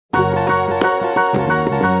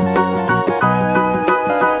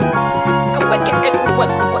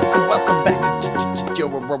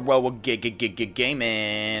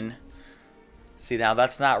gaming. See, now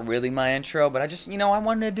that's not really my intro, but I just, you know, I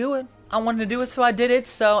wanted to do it. I wanted to do it, so I did it.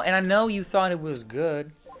 So, and I know you thought it was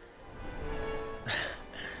good.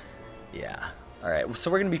 Yeah. All right.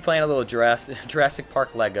 So we're gonna be playing a little Jurassic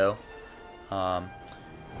Park Lego.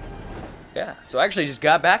 Yeah. So I actually just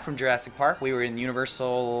got back from Jurassic Park. We were in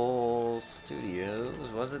Universal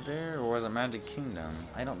Studios. Was it there, or was it Magic Kingdom?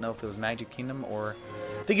 I don't know if it was Magic Kingdom or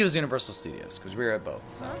I think it was Universal Studios because we were at both.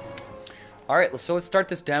 So. All right. So let's start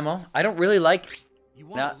this demo. I don't really like. You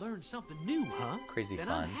want to learn something new, huh? Crazy then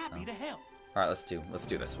fun. I'm happy to help. All right, let's do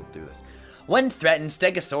this. We'll do this. When threatened,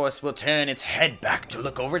 Stegosaurus will turn its head back to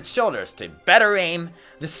look over its shoulders to better aim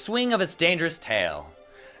the swing of its dangerous tail.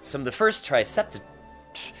 Some of the first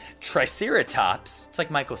Triceratops. It's like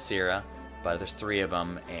Mycocera, but there's 3 of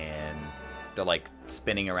them, and they're like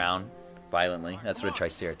spinning around violently. That's what a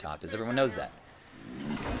Triceratops is. Everyone knows that.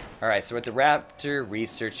 All right, so we're at the Raptor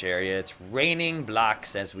Research Area. It's raining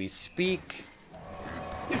blocks as we speak.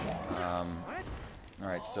 All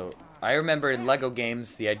right, so I remember in Lego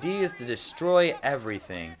games, the idea is to destroy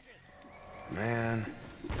everything. Man.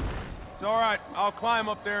 It's all right. I'll climb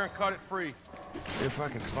up there and cut it free. If I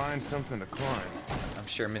can find something to climb. I'm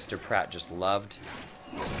sure Mr. Pratt just loved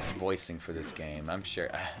voicing for this game. I'm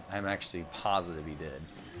actually positive he did.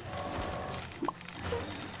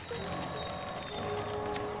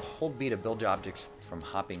 Hold B to build objects from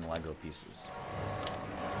hopping Lego pieces.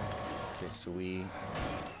 Okay, so we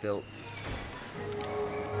built.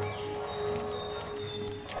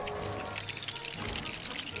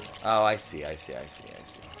 Oh, I see.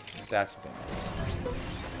 That's been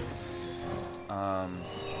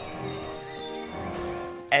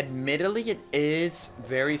admittedly, it is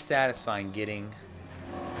very satisfying getting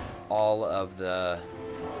all of the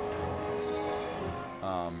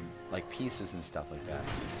like pieces and stuff like that.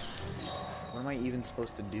 What am I even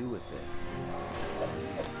supposed to do with this?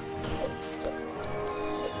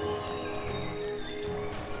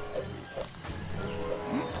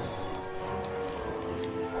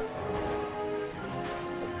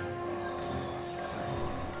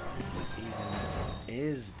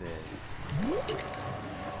 Is this?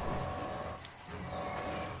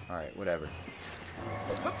 Alright, whatever.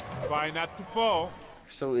 Try not to fall.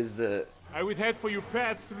 So is the I would hate for your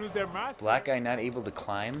pets to lose their master. black guy not able to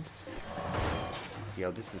climb? Yo,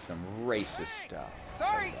 this is some racist stuff.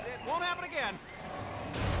 Sorry, it won't happen again.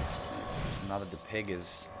 So now that the pig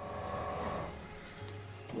is...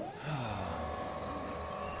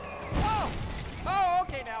 Oh,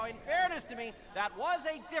 okay, now, in fairness to me, that was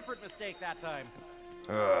a different mistake that time.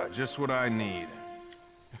 Just what I need.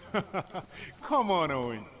 Come on,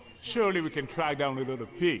 Owen. Surely we can track down the little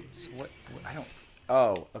pig. So what I don't...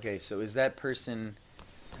 Oh, okay, so is that person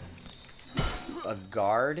a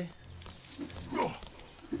guard?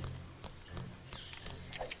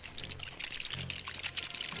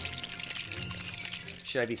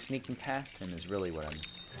 Should I be sneaking past him is really what I'm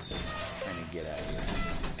trying to get at here.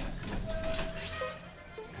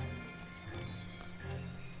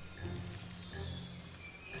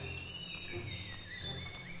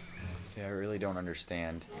 See, I really don't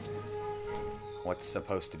understand what's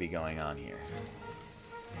supposed to be going on here.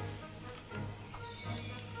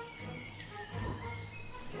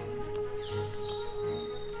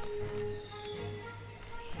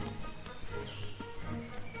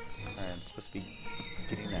 Alright, I'm supposed to be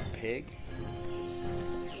getting that pig.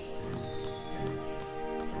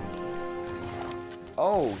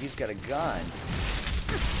 Oh, he's got a gun.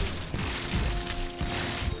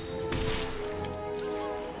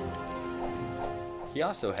 He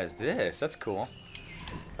also has this. That's cool.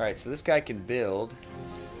 Alright, so this guy can build,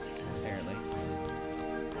 apparently.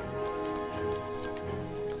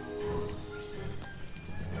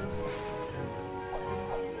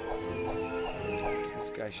 This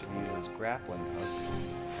guy should use his grappling hook.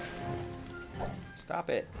 Stop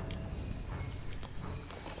it.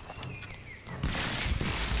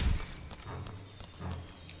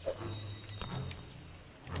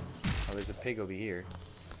 Oh, there's a pig over here.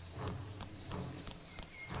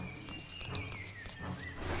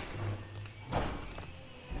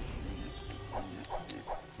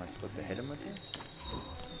 Supposed to hit him with this?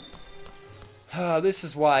 Oh, this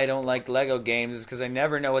is why I don't like Lego games, is because I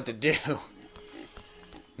never know what to do.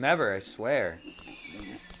 Never, I swear.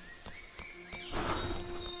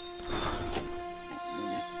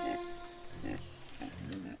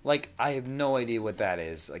 Like, I have no idea what that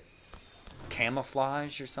is. Like,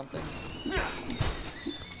 camouflage or something?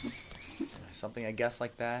 Something, I guess,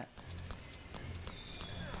 like that.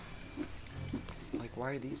 Like,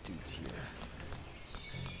 why are these dudes here?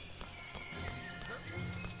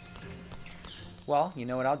 Well, you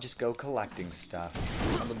know what? I'll just go collecting stuff.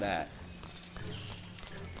 How about that?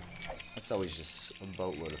 That's always just a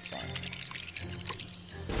boatload of fun.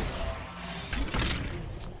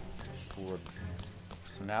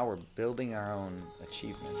 So now we're building our own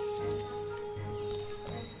achievements.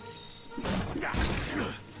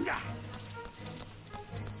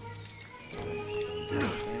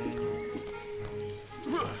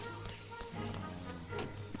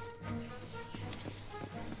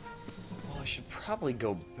 Well, I should probably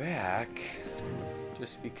go back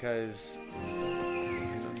just because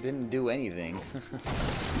I didn't do anything. I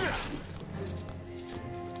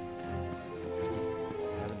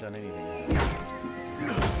haven't done anything yet.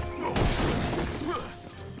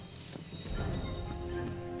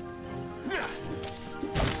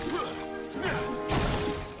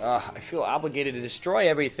 I feel obligated to destroy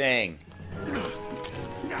everything.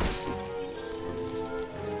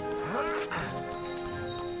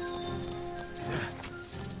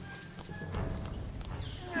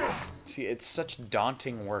 See, it's such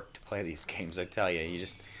daunting work to play these games, I tell you. You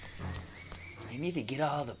need to get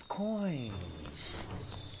all the coins.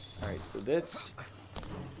 Alright, so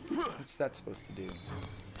what's that supposed to do?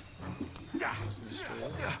 It's supposed to destroy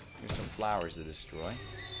it? Here's some flowers to destroy.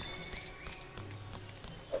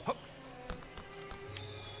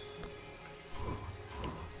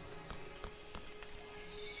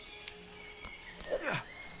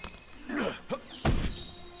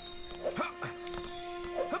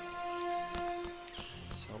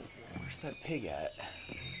 That pig at?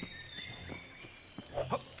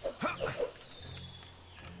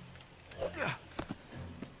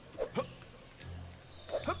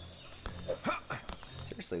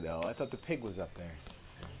 Seriously though, I thought the pig was up there.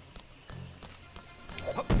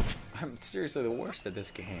 I'm seriously the worst at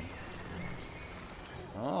this game.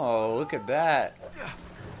 Oh, look at that.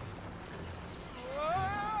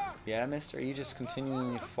 Yeah, mister, you just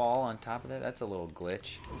continually fall on top of that? That's a little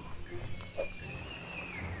glitch.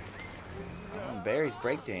 Barry's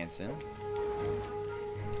breakdancing.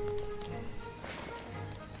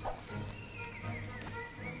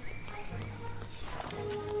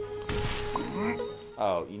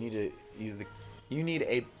 Oh, you need to use the. You need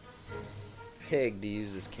a pig to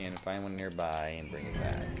use this can. Find one nearby and bring it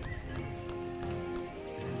back.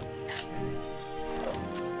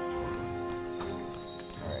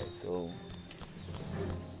 All right, so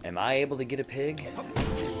am I able to get a pig?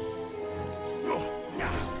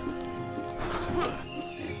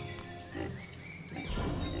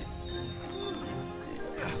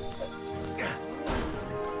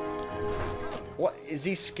 What? Is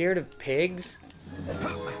he scared of pigs?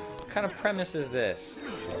 What kind of premise is this?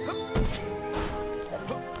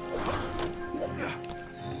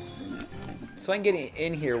 So I can get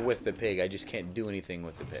in here with the pig, I just can't do anything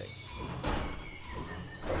with the pig.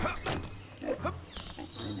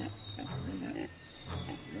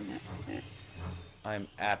 I'm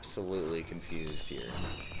absolutely confused here.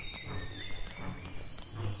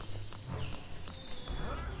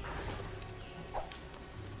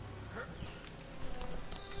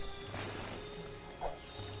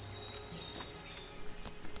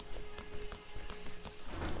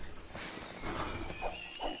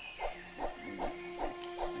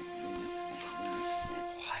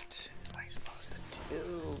 What am I supposed to do,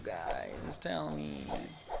 guys? Tell me.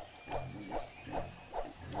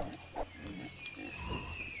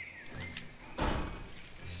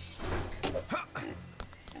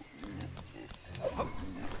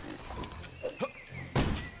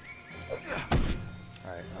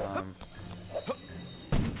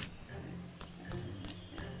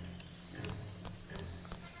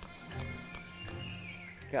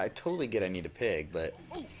 Yeah, I totally get I need a pig, but...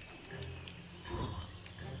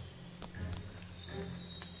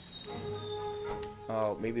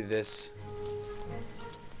 Oh, maybe this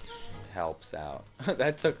helps out.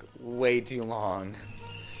 That took way too long.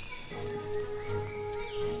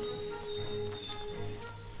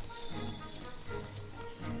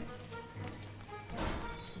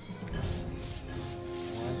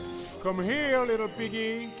 Come here, little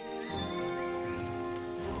piggy.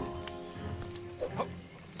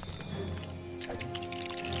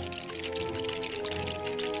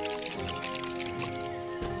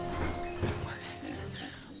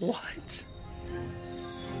 What?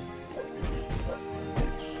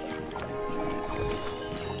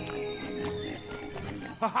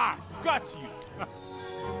 Haha, got you.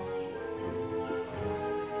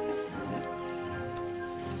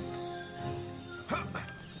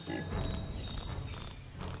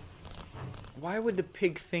 Why would the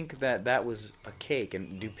pig think that that was a cake?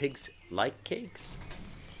 And do pigs like cakes?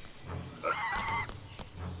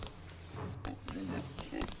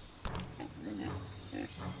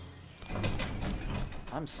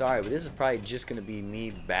 I'm sorry, but this is probably just gonna be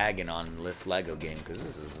me bagging on this Lego game because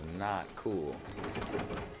this is not cool.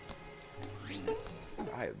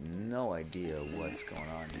 I have no idea what's going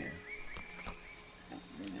on here.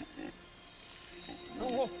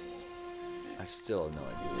 Whoa, whoa. I still have no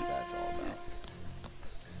idea what that's all about.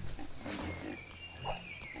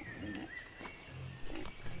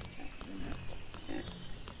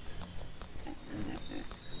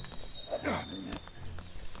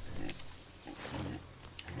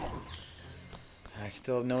 I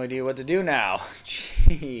still have no idea what to do now.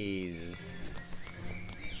 Jeez.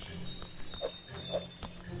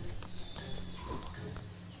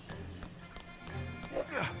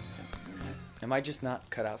 Am I just not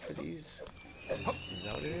cut out for these? Is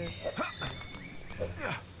that what it is?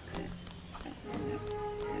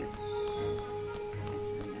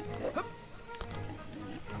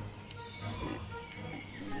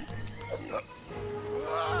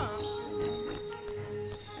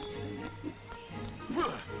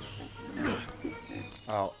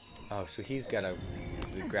 Oh, so he's got the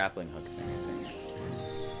grappling hook thing, I think.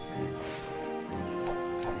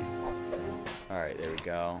 Alright, there we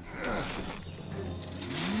go. And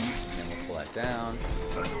then we'll pull that down.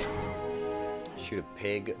 Shoot a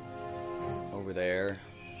pig over there.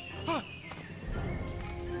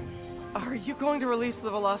 Are you going to release the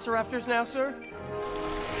velociraptors now, sir?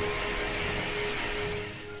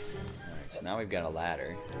 Alright, so now we've got a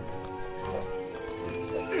ladder.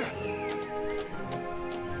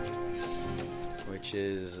 Which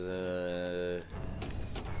is, so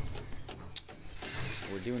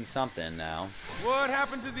we're doing something now. What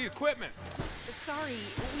happened to the equipment? Sorry,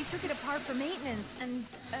 we took it apart for maintenance, and,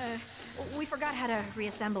 we forgot how to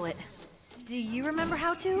reassemble it. Do you remember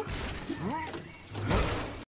how to?